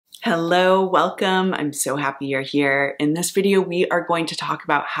Hello, welcome. I'm so happy you're here. In this video, we are going to talk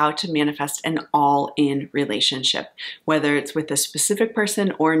about how to manifest an all-in relationship. Whether it's with a specific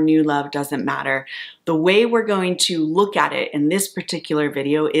person or new love, doesn't matter. The way we're going to look at it in this particular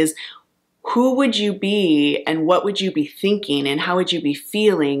video is who would you be and what would you be thinking and how would you be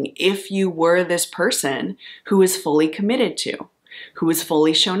feeling if you were this person who is fully committed to, who is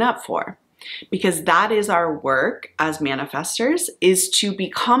fully shown up for? Because that is our work as manifestors, is to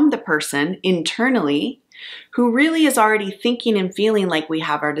become the person internally who really is already thinking and feeling like we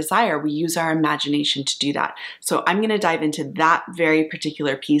have our desire. We use our imagination to do that. So I'm going to dive into that very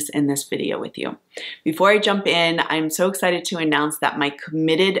particular piece in this video with you. Before I jump in, I'm so excited to announce that my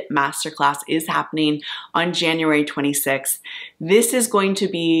committed masterclass is happening on January 26th. This is going to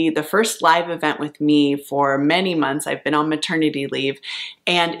be the first live event with me for many months. I've been on maternity leave,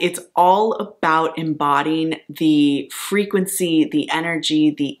 and it's all about embodying the frequency, the energy,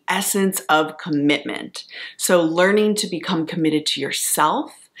 the essence of commitment. So learning to become committed to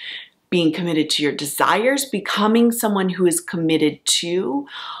yourself, being committed to your desires, becoming someone who is committed to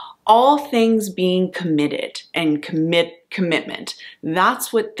all things being committed and commitment.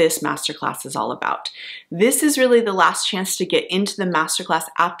 That's what this masterclass is all about. This is really the last chance to get into the masterclass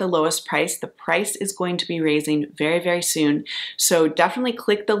at the lowest price. The price is going to be raising very, very soon. So definitely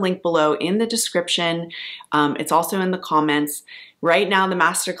click the link below in the description. It's also in the comments. Right now, the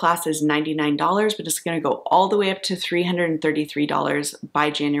masterclass is $99, but it's going to go all the way up to $333 by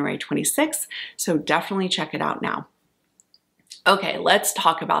January 26th. So definitely check it out now. Okay, let's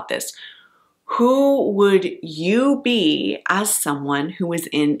talk about this. Who would you be as someone who is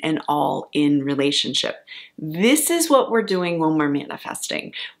in an all-in relationship? This is what we're doing when we're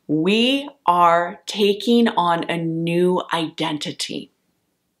manifesting. We are taking on a new identity.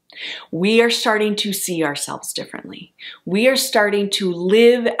 We are starting to see ourselves differently. We are starting to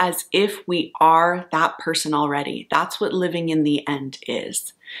live as if we are that person already. That's what living in the end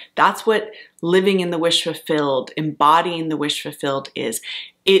is. That's what living in the wish fulfilled, embodying the wish fulfilled is.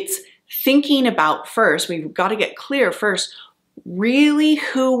 It's thinking about first, we've got to get clear first, really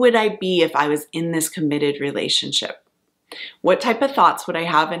who would I be if I was in this committed relationship? What type of thoughts would I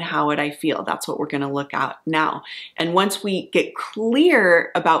have and how would I feel? That's what we're going to look at now. And once we get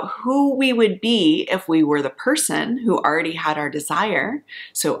clear about who we would be if we were the person who already had our desire,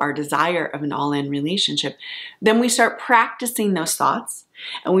 so our desire of an all-in relationship, then we start practicing those thoughts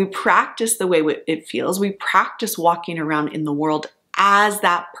and we practice the way it feels. We practice walking around in the world as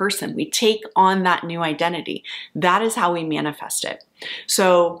that person. We take on that new identity. That is how we manifest it.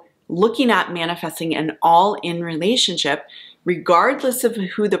 So looking at manifesting an all-in relationship, regardless of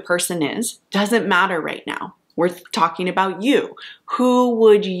who the person is, doesn't matter right now. We're talking about you. Who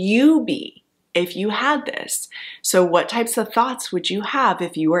would you be if you had this? So what types of thoughts would you have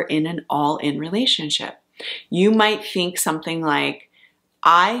if you were in an all-in relationship? You might think something like,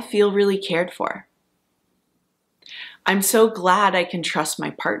 I feel really cared for. I'm so glad I can trust my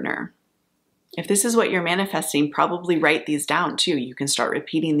partner. If this is what you're manifesting, probably write these down too. You can start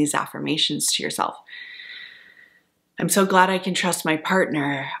repeating these affirmations to yourself. I'm so glad I can trust my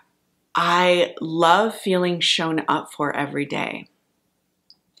partner. I love feeling shown up for every day.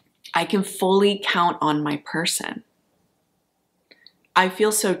 I can fully count on my person. I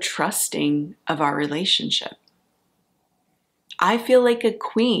feel so trusting of our relationship. I feel like a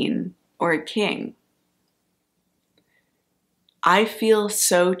queen or a king. I feel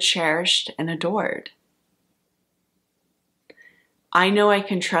so cherished and adored. I know I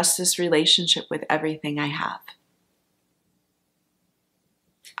can trust this relationship with everything I have.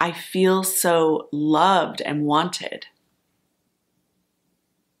 I feel so loved and wanted.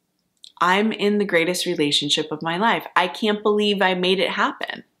 I'm in the greatest relationship of my life. I can't believe I made it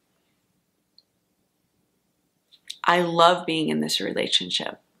happen. I love being in this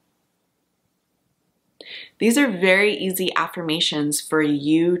relationship. These are very easy affirmations for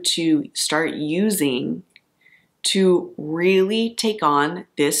you to start using to really take on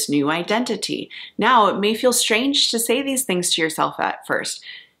this new identity. Now, it may feel strange to say these things to yourself at first.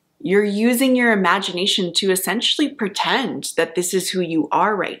 You're using your imagination to essentially pretend that this is who you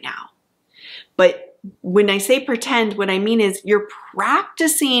are right now. But when I say pretend, what I mean is you're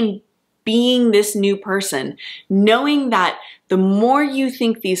practicing being this new person, knowing that the more you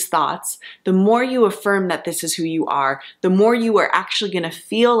think these thoughts, the more you affirm that this is who you are, the more you are actually going to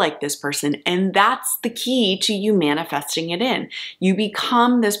feel like this person. And that's the key to you manifesting it in. You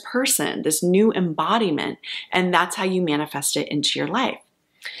become this person, this new embodiment, and that's how you manifest it into your life.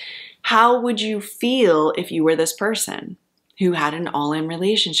 How would you feel if you were this person who had an all-in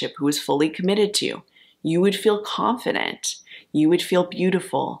relationship, who was fully committed to you? You would feel confident. You would feel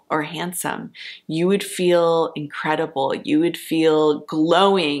beautiful or handsome. You would feel incredible. You would feel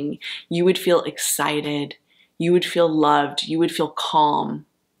glowing. You would feel excited. You would feel loved. You would feel calm.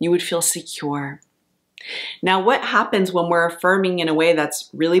 You would feel secure. Now, what happens when we're affirming in a way that's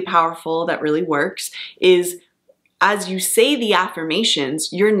really powerful, that really works, is as you say the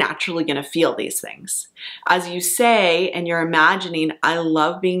affirmations, you're naturally going to feel these things. As you say and you're imagining, I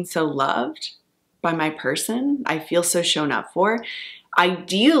love being so loved by my person, I feel so shown up for,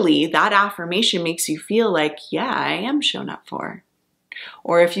 ideally that affirmation makes you feel like, yeah, I am shown up for.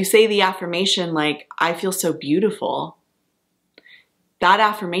 Or if you say the affirmation like, I feel so beautiful, that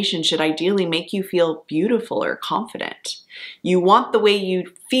affirmation should ideally make you feel beautiful or confident. You want the way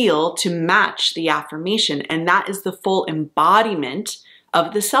you feel to match the affirmation, and that is the full embodiment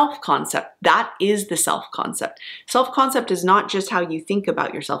of the self-concept. That is the self-concept. Self-concept is not just how you think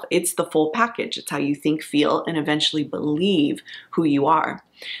about yourself, it's the full package. It's how you think, feel, and eventually believe who you are.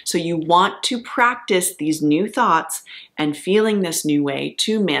 So you want to practice these new thoughts and feeling this new way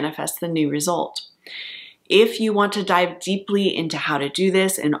to manifest the new result. If you want to dive deeply into how to do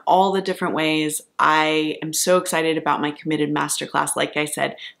this in all the different ways, I am so excited about my committed masterclass. Like I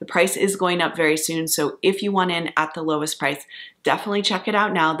said, the price is going up very soon. So if you want in at the lowest price, definitely check it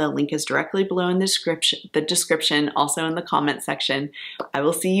out now. The link is directly below in the description, also in the comment section. I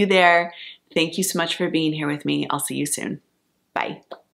will see you there. Thank you so much for being here with me. I'll see you soon. Bye.